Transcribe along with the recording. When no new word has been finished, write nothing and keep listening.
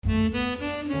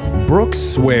Brooke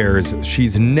swears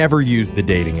she's never used the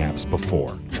dating apps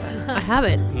before. I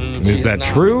haven't. Is that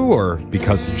true, or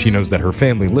because she knows that her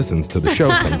family listens to the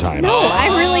show sometimes? No, I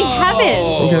really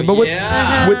haven't. Okay, but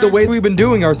with the way we've been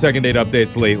doing our second date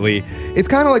updates lately, it's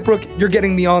kind of like, Brooke, you're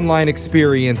getting the online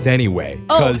experience anyway.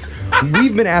 Because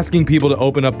we've been asking people to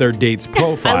open up their dates'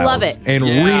 profiles I love it. and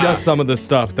read us some of the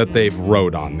stuff that they've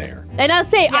wrote on there. And I'll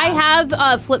say, I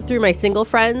have flipped through my single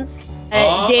friends'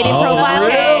 dating profiles.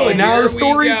 Really? Now the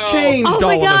story's changed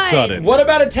all of a sudden. What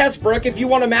about a test, Brooke? If you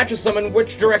want to match with someone,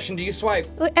 which direction do you swipe?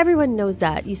 Well, everyone knows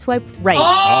that. You swipe right.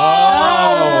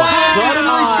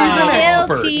 Suddenly she's an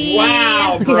expert.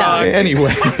 Wow, Brooke.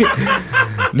 Anyway,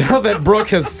 now that Brooke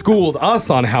has schooled us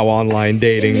on how online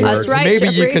dating That's works, right, maybe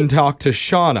you Jeffrey. can talk to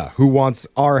Shauna, who wants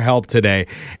our help today.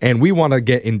 And we want to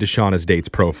get into Shauna's dates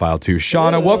profile, too.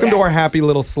 Shauna, welcome to our happy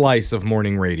little slice of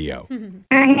morning radio.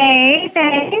 Hey,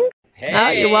 thanks.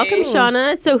 You're welcome,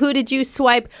 Shauna. So who did you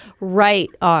swipe right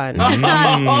on?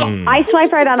 I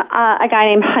swiped right on a guy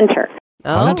named Hunter.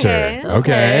 Hunter.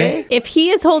 Okay. If he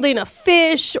is holding a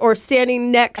fish or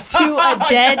standing next to a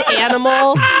dead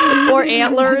animal or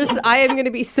antlers, I am going to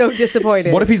be so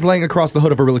disappointed. What if he's laying across the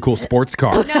hood of a really cool sports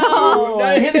car? No,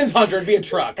 his name's Hunter. It'd be a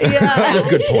truck.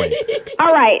 Good point.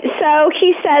 All right, so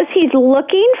he says he's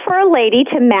looking for a lady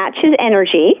to match his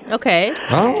energy. Okay.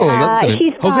 Oh, that's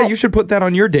he's Jose, got- you should put that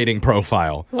on your dating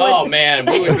profile. Oh, man.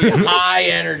 We would be high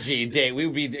energy date. We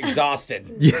would be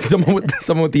exhausted. Yeah, someone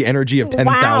with the energy of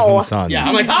 10,000 Wow. suns. Yeah,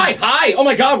 I'm like, hi. Oh,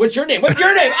 my God, what's your name? What's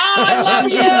your name? Oh, I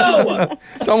love you.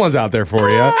 Someone's out there for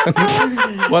you.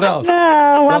 What else?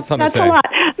 What else Hunter That's say? a lot.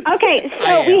 Okay,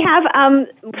 so we have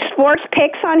sports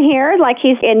pics on here, like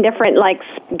he's in different, like,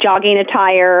 jogging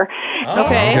attire.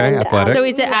 Okay. Okay, athletic. So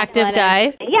he's an active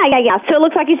guy. Yeah. So it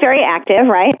looks like he's very active,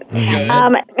 right?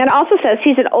 And it also says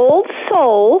he's an old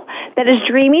soul that is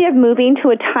dreaming of moving to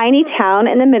a tiny town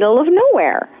in the middle of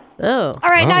nowhere. Oh. All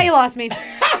right, now you lost me.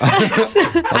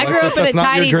 I grew up in a that's not your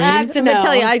tiny dream? I'm going to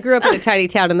tell you, I grew up in a tiny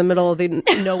town in the middle of the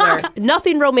nowhere.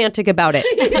 Nothing romantic about it.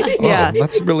 Yeah. Oh,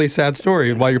 that's a really sad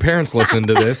story. While your parents listen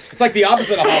to this. It's like the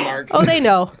opposite of Hallmark. Oh, they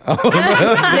know.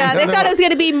 Yeah, they thought it was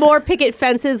going to be more picket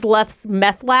fences, less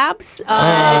meth labs. They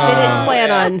didn't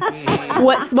plan on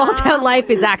what small town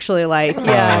life is actually like.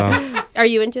 Yeah. Are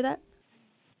you into that?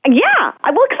 Yeah,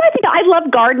 well, because I think I love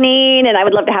gardening, and I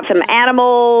would love to have some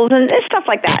animals and stuff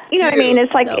like that. You know what I mean?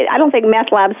 It's like I don't think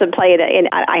meth labs would play it in.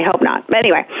 I hope not. But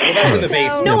anyway, Well, that's in the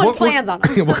basement. No one plans on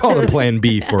it. We'll call it Plan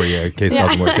B for you in case it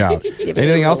doesn't work out.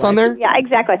 Anything else on there? yeah,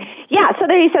 exactly. Yeah, so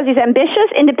there he says he's ambitious,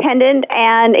 independent,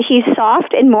 and he's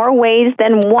soft in more ways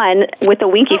than one with a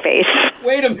winky face.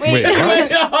 Wait a minute. Wait,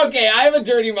 what? Okay, I have a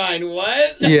dirty mind.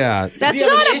 What? Yeah. That's Does he have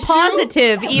not an a issue?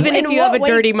 positive, even if In you have a what way?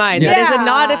 dirty mind. Yeah. That is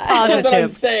not a That's what I'm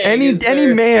positive. saying.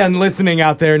 Any man listening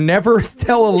out there, never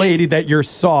tell a lady that you're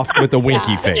soft with a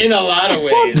winky face. In a lot of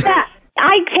ways.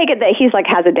 I take it that he's like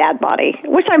has a dad body,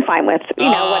 which I'm fine with. You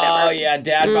know, whatever. Oh, yeah,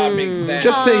 dad bod makes sense.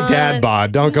 Just say dad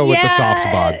bod. Don't go with the soft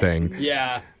yeah. bod thing.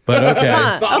 Yeah. But okay.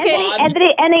 Soft Okay. bod.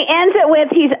 And he ends it with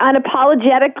he's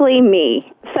unapologetically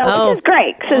me. So which is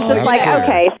great because it's like that's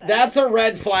okay. That's a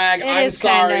red flag. I'm is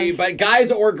kind sorry, of. but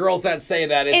guys or girls that say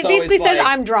that, it's It always basically says like,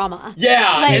 I'm drama.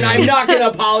 Yeah, Like- and I'm not going to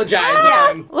apologize if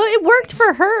I'm Well, it worked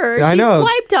for her. I She know.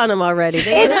 swiped on him already.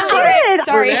 They It did. for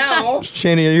Sorry. now.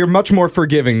 Shani, you're much more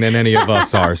forgiving than any of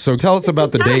us are. So tell us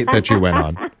about the date that you went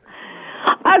on.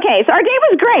 Okay, so our date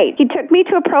was great. He took me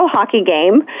to a pro hockey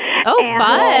game. Oh, and,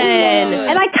 fun.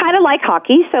 And I kind of like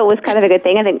hockey, so it was kind of a good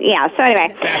thing. I think, yeah. So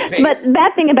anyway, Fast-paced. but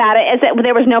bad thing about it is that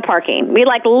there was no parking. We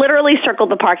like literally circled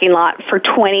the parking lot for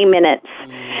 20 minutes.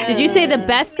 Did you say the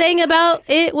best thing about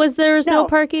it was there was no No.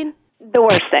 parking? The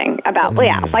worst thing about, well,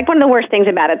 yeah, like one of the worst things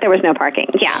about it, there was no parking.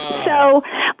 Yeah. So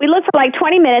we looked for like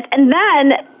 20 minutes, and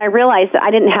then I realized that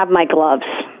I didn't have my gloves.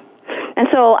 And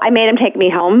so I made him take me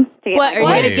home. To get What, are you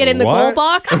my going gloves. to get in the What? goal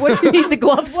box? What do you need the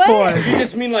gloves for? You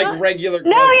just mean like regular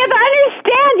No, gloves. you have to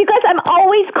understand. You guys, I'm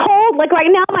always cold. Like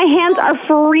right now, my hands are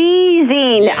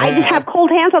freezing. I just have cold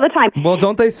hands all the time. Well,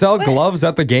 don't they sell gloves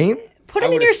at the game? Put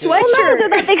them in would your assume. No, sweatshirt. they're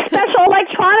like big special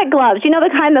electronic gloves. You know the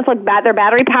kind that's like they're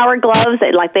battery powered gloves.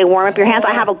 They warm up your hands.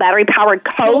 I have a battery powered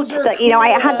coat. Those are That, you know, I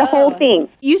had the whole thing.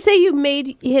 You say you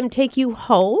made him take you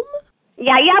home?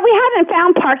 Yeah, we hadn't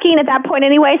found parking at that point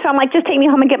anyway. So I'm like, just take me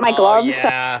home and get my gloves.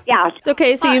 yeah. So, yeah. It's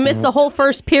okay, so you missed the whole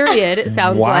first period, it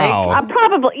sounds Wow. like.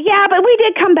 Probably, yeah, but we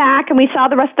did come back and we saw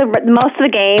the most of the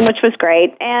game, which was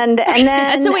great. And then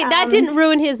And so wait, that didn't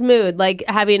ruin his mood, like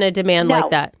having a demand no. like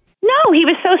that? No, he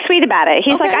was so sweet about it.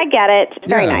 He's Okay. like, I get it. It's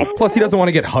very Yeah. nice. Plus, he doesn't want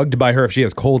to get hugged by her if she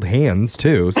has cold hands,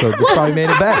 too. So that's probably made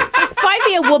it better. Find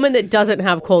me a woman that doesn't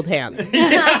have cold hands.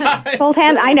 Cold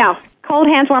hands, I know. Cold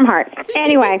hands, warm heart.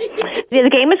 Anyway, the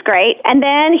game was great, and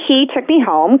then he took me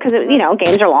home because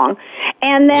games are long.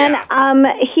 And then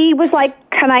he was like,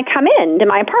 "Can I come in to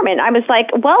my apartment?" I was like,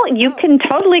 "Well, you can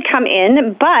totally come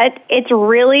in, but it's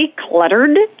really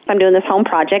cluttered. I'm doing this home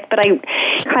project, but I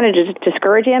kind of just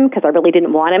discourage him because I really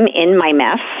didn't want him in my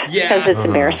mess because it's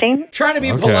embarrassing." Trying to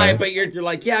be polite, but you're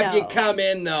like, if you come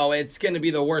in, though, it's going to be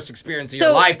the worst experience of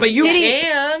your life. But you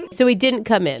can. So he didn't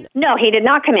come in. No, he did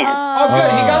not come in. Oh,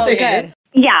 good. He got the hint.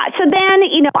 Yeah, so then,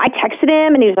 I texted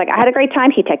him, and he was like, I had a great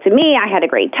time. He texted me, I had a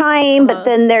great time, but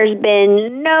then there's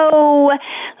been no,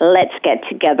 let's get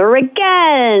together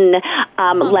again.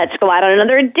 Let's go out on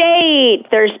another date.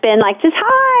 There's been like, just,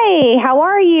 hi, how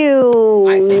are you?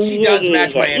 I think she does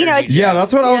match my energy. Yeah,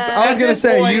 that's what I was going to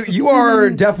say. Point. You are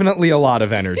definitely a lot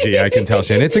of energy, I can tell,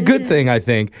 Shane. It's a good thing, I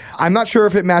think. I'm not sure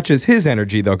if it matches his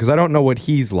energy, though, because I don't know what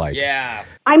he's like. Yeah.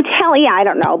 I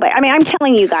don't know, but I'm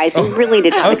telling you guys, we really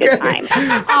did have a good time.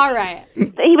 All right.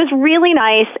 He was really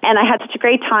nice, and I had such a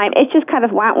great time. It's just kind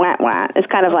of wah, wah, wah. It's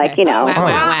kind of like, Well,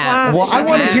 I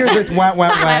want to hear this wah,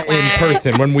 wah, wah in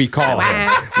person when we call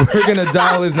him. We're going to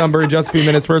dial his number in just a few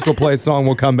minutes. First, we'll play a song,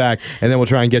 we'll come back, and then we'll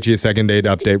try and get you a second date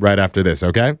update right after this,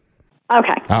 okay?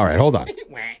 Okay. All right, hold on.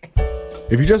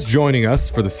 If you're just joining us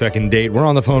for the second date, we're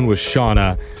on the phone with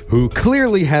Shauna, who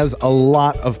clearly has a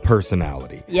lot of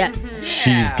personality. Yes.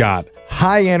 She's got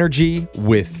high energy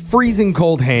with freezing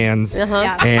cold hands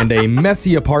and a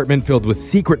messy apartment filled with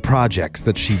secret projects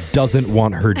that she doesn't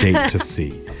want her date to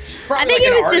see. I think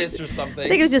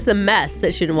it was just the mess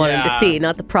that she didn't want him to see,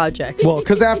 not the project. Well,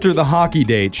 because after the hockey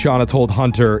date, Shauna told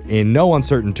Hunter in no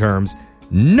uncertain terms,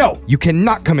 "No, you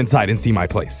cannot come inside and see my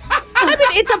place." I mean,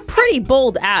 it's a pretty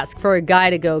bold ask for a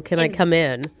guy to go, "Can I come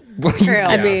in?" True.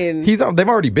 I mean, they've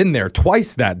already been there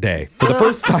twice that day. For the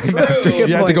first time, after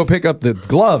she had to go pick up the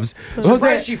gloves. I'm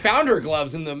surprised she found her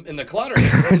gloves in the clutter.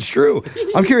 It's true.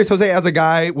 I'm curious, Jose, as a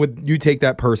guy, would you take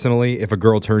that personally if a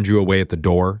girl turned you away at the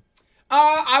door?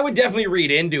 I would definitely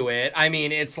read into it. I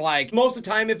mean, it's like most of the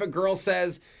time if a girl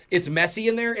says it's messy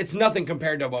in there, it's nothing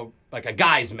compared to a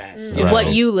guy's mess. Right. what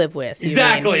you live with.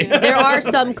 Exactly. There are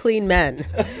some clean men.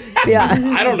 Yeah.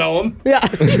 I don't know him. Yeah.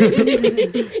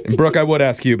 And Brooke, I would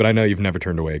ask you, but I know you've never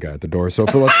turned away a guy at the door, so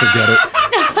let's forget it.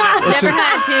 Never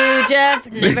had to, Jeff.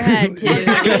 Never had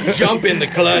to. Jump in the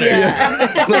clutter.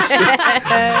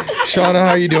 Shauna, how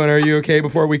are you doing? Are you okay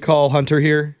before we call Hunter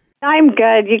here? I'm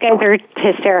good. You guys are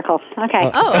hysterical. Okay.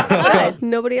 Oh, good.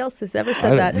 Nobody else has ever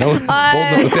said that. No one's bold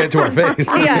enough to say it to our face.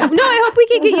 Yeah. No, I hope we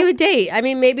can get you a date. I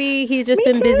mean, maybe he's just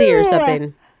been busy or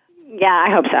something. Yeah,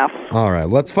 I hope so. All right,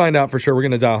 let's find out for sure. We're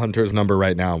going to dial Hunter's number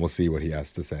right now, and we'll see what he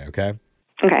has to say, okay?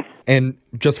 Okay. And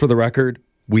just for the record,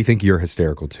 we think you're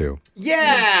hysterical, too.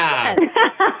 Yeah.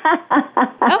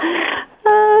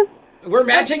 We're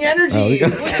matching energies.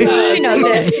 She knows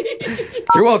it.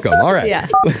 You're welcome. All right. Yeah.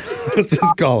 Let's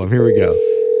just call him. Here we go.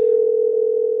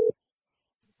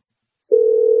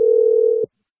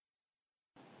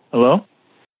 Hello?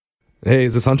 Hey,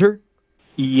 is this Hunter?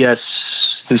 Yes,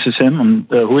 this is him.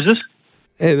 Who is this?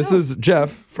 Hey, this is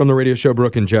Jeff from the radio show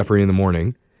Brooke and Jeffrey in the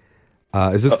Morning.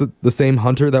 Is this the same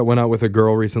Hunter that went out with a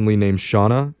girl recently named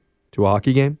Shauna to a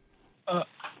hockey game?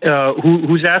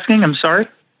 Who's asking? I'm sorry?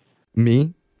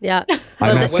 Me? Yeah.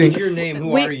 I'm asking. What's your name?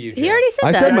 Who are you? He already said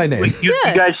I that. said my name. Wait, you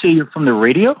guys say you're from the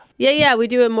radio? Yeah, we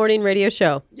do a morning radio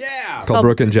show. Yeah. It's called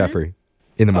Brooke and Jeffrey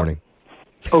in the morning.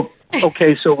 Oh,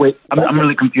 okay. So wait, I'm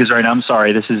really confused right now. I'm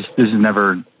sorry. This has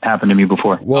never happened to me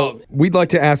before. Well, we'd like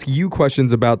to ask you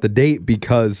questions about the date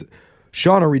because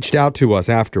Shauna reached out to us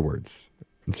afterwards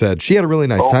and said she had a really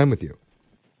nice time with you.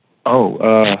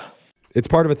 It's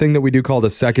part of a thing that we do called a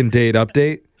second date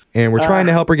update, and we're trying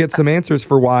to help her get some answers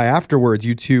for why afterwards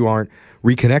you two aren't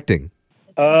reconnecting.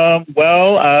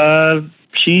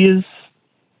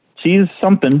 She's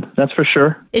something, that's for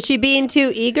sure. Is she being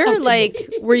too eager?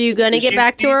 Like, were you going to get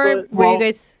back to her? Were you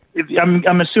guys...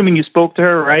 I'm assuming you spoke to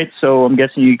her, right? So I'm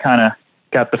guessing you kind of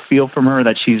got the feel from her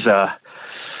that she's a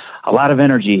lot of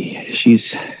energy. She's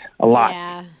a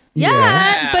lot.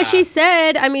 Yeah, but she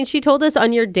said, I mean, she told us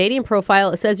on your dating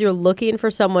profile, it says you're looking for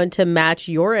someone to match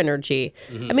your energy.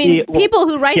 I mean, people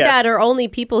who write that are only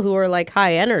people who are like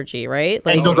high energy, right?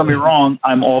 Like, don't get me wrong,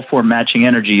 I'm all for matching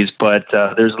energies, but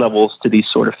there's levels to these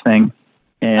sort of thing.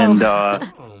 And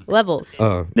levels.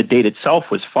 The date itself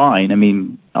was fine. I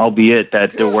mean, albeit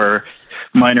that there were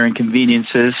minor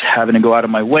inconveniences, having to go out of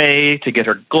my way to get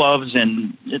her gloves,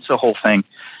 and it's a whole thing.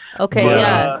 Okay,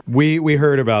 But, We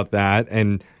heard about that,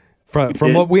 and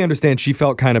from what we understand, she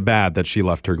felt kind of bad that she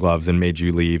left her gloves and made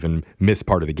you leave and miss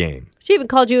part of the game. She even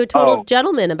called you a total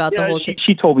gentleman about the whole thing.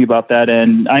 She told me about that,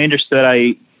 and I understood.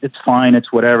 I it's fine.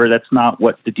 It's whatever. That's not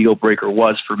what the deal breaker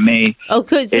was for me. Oh,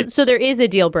 so there is a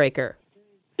deal breaker.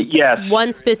 Yes.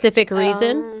 One specific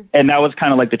reason? And that was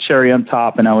kind of like the cherry on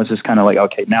top. And I was just kind of like,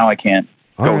 okay, now I can't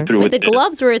go through But with the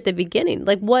gloves were at the beginning.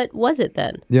 Like, what was it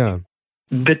then? Yeah.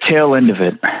 the tail end of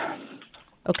it.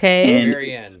 Okay. And,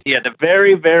 Very end. Yeah, the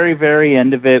very, very, very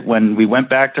end of it when we went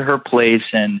back to her place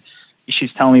and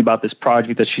she's telling me about this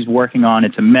project that she's working on.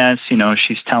 It's a mess. You know,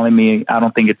 she's telling me, I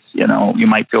don't think it's, you know, you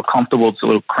might feel comfortable. It's a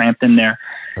little cramped in there.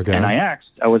 Okay. And I asked,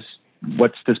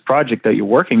 what's this project that you're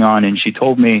working on? And she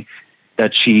told me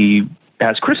that she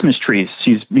has Christmas trees.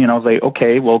 I was like,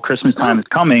 okay, well, Christmas time is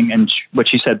coming. But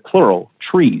she said plural,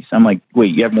 trees. I'm like,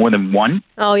 wait, you have more than one?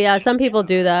 Oh, yeah. Some people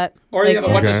do that. Or you have a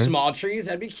bunch of Okay. small trees.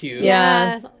 That'd be cute.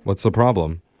 Yeah. What's the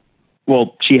problem?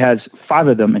 Well, she has 5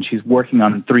 of them and she's working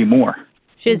on 3 more.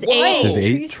 She has Whoa. 8. There's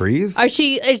 8 trees? Does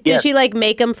Yeah. she like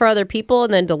make them for other people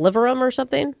and then deliver them or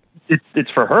something? It's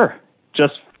for her,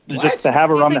 just to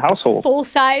have around the household.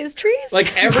 Full-size trees?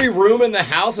 Like every room in the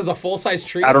house is a full-size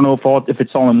tree. I don't know if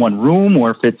it's all in one room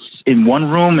or if it's in one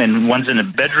room and one's in a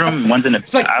bedroom and one's in a.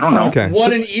 It's like- I don't know. Okay.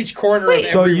 One in each corner of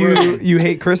So every room. you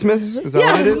hate Christmas? Is that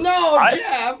what it is? No,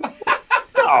 Jeff.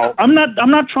 No, I'm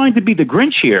not trying to be the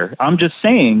Grinch here. I'm just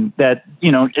saying that,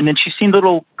 you know. And then she seemed a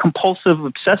little compulsive,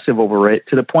 obsessive over it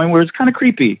to the point where it's kind of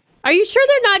creepy. Are you sure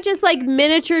they're not just like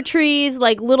miniature trees,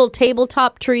 like little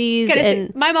tabletop trees?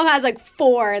 And my mom has like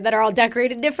 4 that are all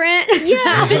decorated different.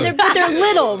 yeah, but they're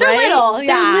little, They're right? little,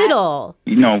 yeah. They're little.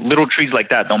 You know, little trees like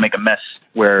that don't make a mess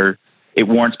where it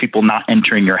warrants people not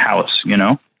entering your house. You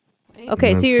know. Okay,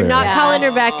 so That's you're fair. not Yeah. calling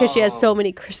her back because she has so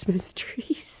many Christmas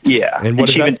trees. Yeah, And what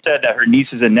is she even that? said that her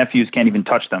nieces and nephews can't even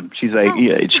touch them. She's like,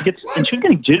 yeah, and she's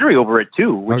getting jittery over it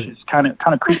too, which is kind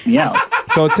of creeped me out.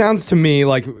 So it sounds to me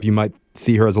like you might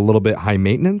see her as a little bit high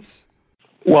maintenance.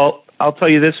 Well, I'll tell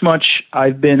you this much: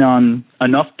 I've been on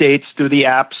enough dates through the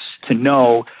apps to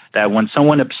know that when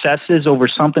someone obsesses over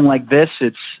something like this,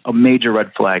 it's a major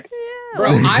red flag. Bro,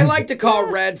 I like to call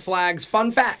red flags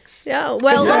fun facts. Yeah, 'Cause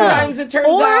well, sometimes it turns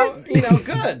or- out,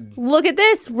 good. look at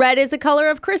this. Red is a color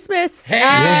of Christmas.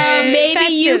 Hey!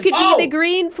 Maybe you Festive. could be the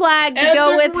green flag to And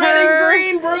go the with red her.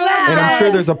 and green, bro. And I'm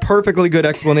sure there's a perfectly good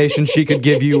explanation she could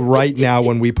give you right now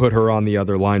when we put her on the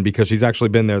other line because she's actually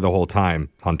been there the whole time,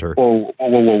 Hunter. Whoa,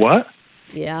 what?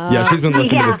 Yeah. Yeah, she's been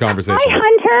listening to this conversation. Hi,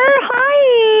 Hunter.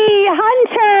 Hi,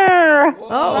 Hunter.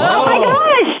 Oh my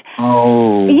gosh.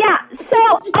 Oh, Yeah. So,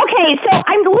 okay. So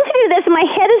I'm listening to this, and my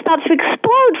head is about to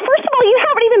explode. First of all, you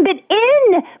haven't even been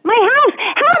in my house.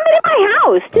 Haven't been in my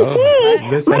house to see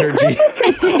this my energy.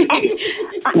 Christmas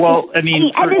tree. well, I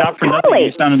mean, And it's not for nothing, totally-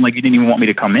 you sounded like you didn't even want me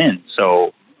to come in.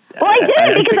 So, Well, I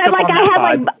did because picked up on I that have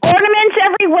like vibe. ornaments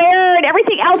everywhere and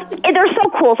everything else. And they're so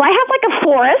cool. So I have like a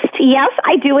forest. Yes,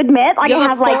 I do admit. Like You I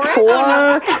have have a like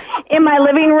forest? 4 in my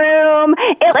living room.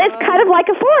 It's kind of like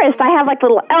a forest. I have like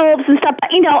little elves and stuff.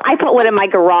 But, I put one in my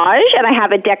garage and I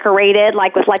have it decorated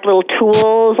like with like little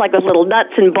tools, like with little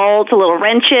nuts and bolts, and little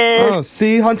wrenches. Oh,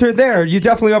 see, Hunter, there. You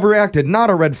definitely overreacted. Not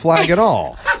a red flag at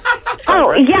all.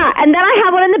 Oh, yeah. And then I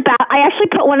have one in the I actually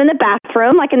put one in the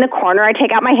bathroom, like in the corner. I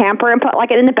take out my hamper and put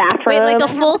like it in the bathroom. Wait, like I a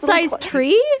have full-size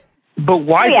tree? But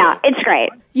why? Oh, yeah, it's great.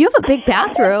 You have a big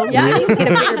bathroom. Yeah, you can get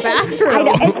a bigger I bathroom.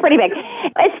 know, it's pretty big.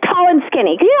 It's tall and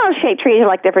skinny. 'Cause shaped trees are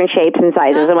like different shapes and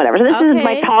sizes and whatever. So this is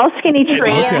my Okay. tall, skinny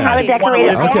tree. Okay. And how to decorate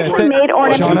it. I Okay, actually made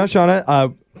ornaments.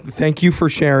 Shauna, thank you for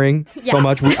sharing so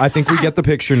much. I think we get the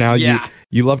picture now. Yeah.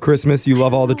 You love Christmas. You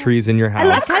love all the trees in your I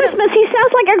love house. Christmas. He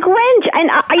sounds like a Grinch. And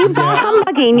are you bah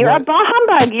humbugging? You're a bah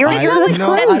humbug. You're That's not what-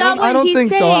 No, that's I not don't, I what don't he's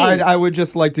think so. saying. I would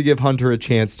just like to give Hunter a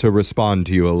chance to respond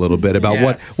to you a little bit about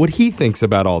Yes. what he thinks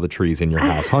about all the trees in your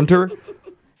house. Hunter?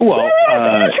 Well, Hold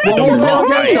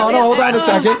on, okay, Shauna, hold on a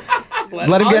second.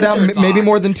 Let him get out Hunter maybe talk.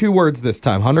 more than 2 words this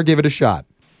time. Hunter, give it a shot.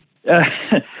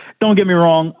 don't get me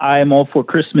wrong. I'm all for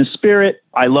Christmas spirit.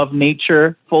 I love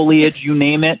nature, foliage, you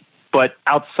name it. But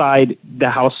outside the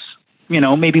house,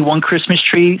 maybe one Christmas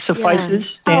tree suffices.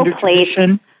 Standard please.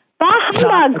 tradition. Bah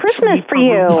humbug. Christmas for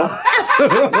you.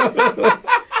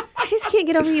 I just can't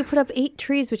get over you put up 8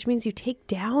 trees, which means you take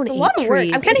down 8 A lot of work.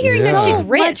 trees. I'm kind of It's hearing that so she's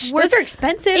rich. much work. Those are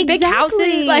expensive. Big Exactly.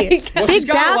 houses. Like, Well, Big she's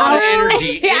got a lot of bathroom.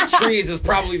 energy. 8 trees is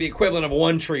probably the equivalent of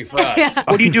 1 tree for us.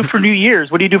 What do you do for New Year's?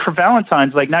 What do you do for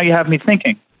Valentine's? Like, now you have me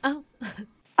thinking.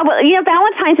 Oh, well,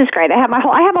 Valentine's is great. I have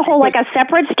a whole like a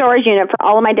separate storage unit for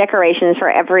all of my decorations for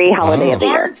every holiday of the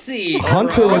year. Artsy.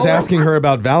 Hunter was bro. asking her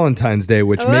about Valentine's Day,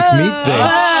 which makes me think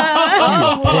he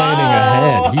is planning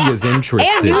ahead. He is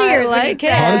interested. and New Year's like like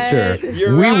kids. Hunter,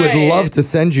 You're we would right. love to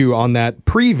send you on that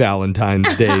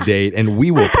pre-Valentine's Day date, and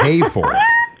we will pay for it.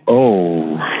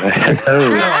 Oh. Are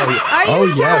you Oh,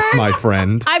 sure? yes, my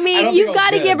friend. I I mean, don't you've think it was got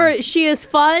to good. give her. She is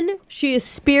fun. She is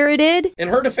spirited. In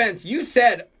her defense, you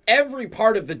said every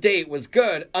part of the date was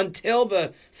good until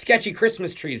the sketchy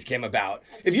Christmas trees came about.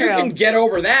 If you true. can get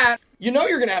over that, you know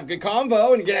you're going to have good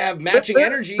convo and you're going to have matching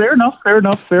energies. Fair enough.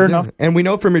 And we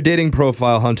know from your dating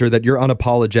profile, Hunter, that you're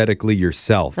unapologetically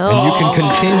yourself. And you can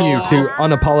continue to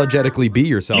unapologetically be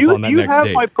yourself You, on that you next have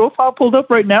date. my profile pulled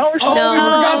up right now or Oh, something? we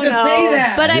forgot to no. say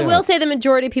that. But I Yeah. will say the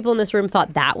majority of people in this room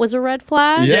thought that was a red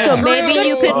flag. Yeah. So maybe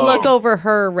you could True. look over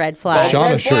her red flag.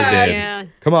 Shauna Red sure flag. did. Yeah.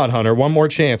 Come on, Hunter. One more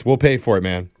chance. We'll pay for it,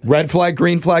 man. Red flag,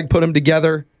 green flag, put them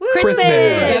together. Christmas.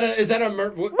 Is that a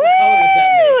what color is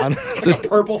that made? It's A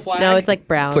purple flag? No, it's like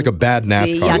brown. like a bad It's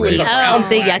NASCAR yucky. race. It's a brown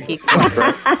It's a flag. yucky.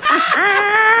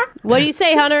 What do you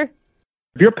say, Hunter?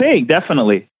 If you're paying,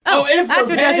 definitely. Oh, if that's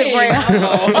we're what does it for paying. you.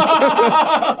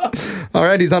 Uh-oh. All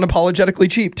right, he's unapologetically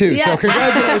cheap, too. Yeah. So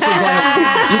congratulations on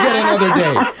it. You get another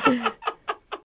date.